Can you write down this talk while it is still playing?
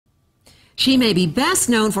She may be best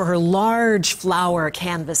known for her large flower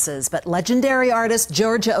canvases, but legendary artist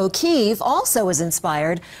Georgia O'Keeffe also is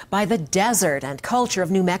inspired by the desert and culture of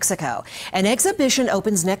New Mexico. An exhibition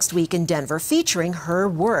opens next week in Denver featuring her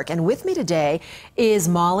work. And with me today is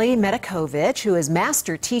Molly Medokovich, who is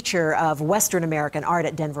master teacher of Western American art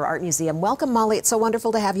at Denver Art Museum. Welcome, Molly. It's so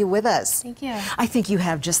wonderful to have you with us. Thank you. I think you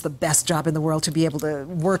have just the best job in the world to be able to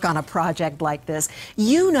work on a project like this.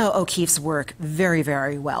 You know O'Keeffe's work very,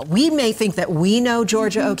 very well. We may think that we know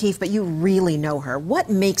Georgia O'Keeffe, but you really know her. What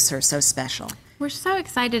makes her so special? We're so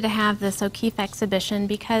excited to have this O'Keeffe exhibition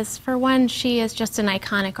because, for one, she is just an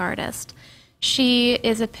iconic artist. She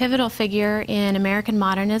is a pivotal figure in American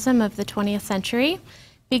modernism of the 20th century,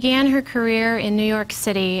 began her career in New York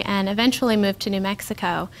City, and eventually moved to New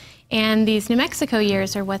Mexico. And these New Mexico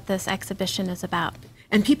years are what this exhibition is about.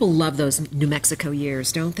 And people love those New Mexico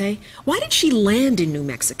years, don't they? Why did she land in New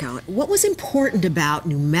Mexico? What was important about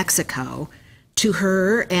New Mexico to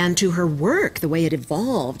her and to her work, the way it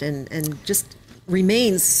evolved and just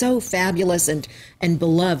remains so fabulous and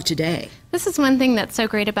beloved today? This is one thing that's so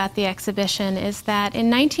great about the exhibition is that in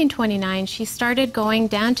 1929 she started going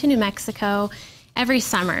down to New Mexico every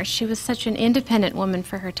summer. She was such an independent woman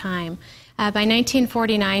for her time. By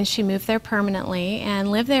 1949 she moved there permanently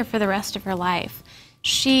and lived there for the rest of her life.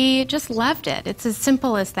 She just loved it. It's as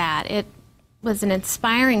simple as that. It was an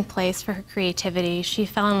inspiring place for her creativity. She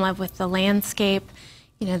fell in love with the landscape,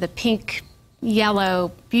 you know, the pink,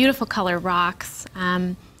 yellow, beautiful color rocks,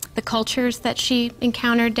 the cultures that she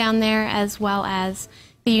encountered down there, as well as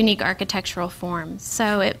the unique architectural forms.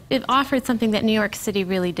 So it offered something that New York City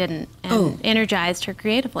really didn't, and energized her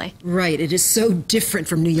creatively. Right. It is so different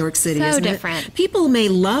from New York City, isn't it? So different. People may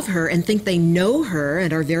love her and think they know her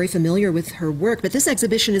and are very familiar with her work, but this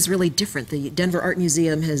exhibition is really different. The Denver Art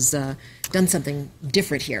Museum has done something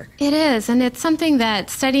different here. It is, and it's something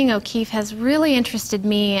that studying O'Keeffe has really interested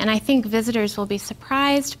me, and I think visitors will be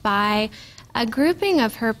surprised by a grouping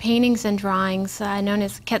of her paintings and drawings known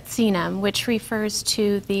as Quetzinem, which refers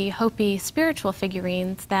to the Hopi spiritual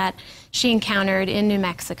figurines that she encountered in New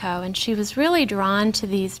Mexico. And she was really drawn to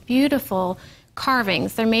these beautiful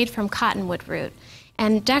carvings. They're made from cottonwood root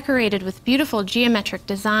and decorated with beautiful geometric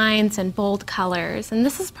designs and bold colors. And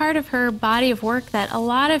this is part of her body of work that a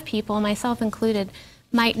lot of people, myself included,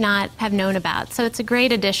 might not have known about. So it's a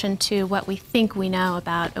great addition to what we think we know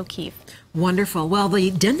about O'Keeffe. Wonderful. Well, the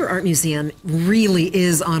Denver Art Museum really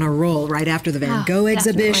is on a roll right after the Van Gogh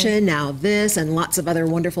exhibition, now this, and lots of other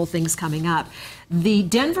wonderful things coming up. The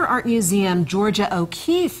Denver Art Museum Georgia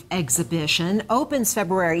O'Keeffe exhibition opens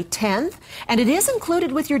February 10th, and it is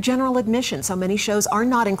included with your general admission. So many shows are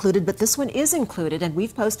not included, but this one is included, and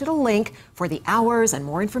we've posted a link for the hours and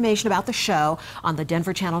more information about the show on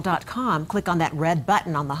thedenverchannel.com. Click on that red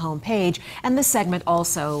button on the home page, and this segment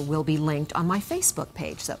also will be linked on my Facebook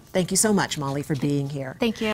page. So thank you so much, Molly, for being here. Thank you.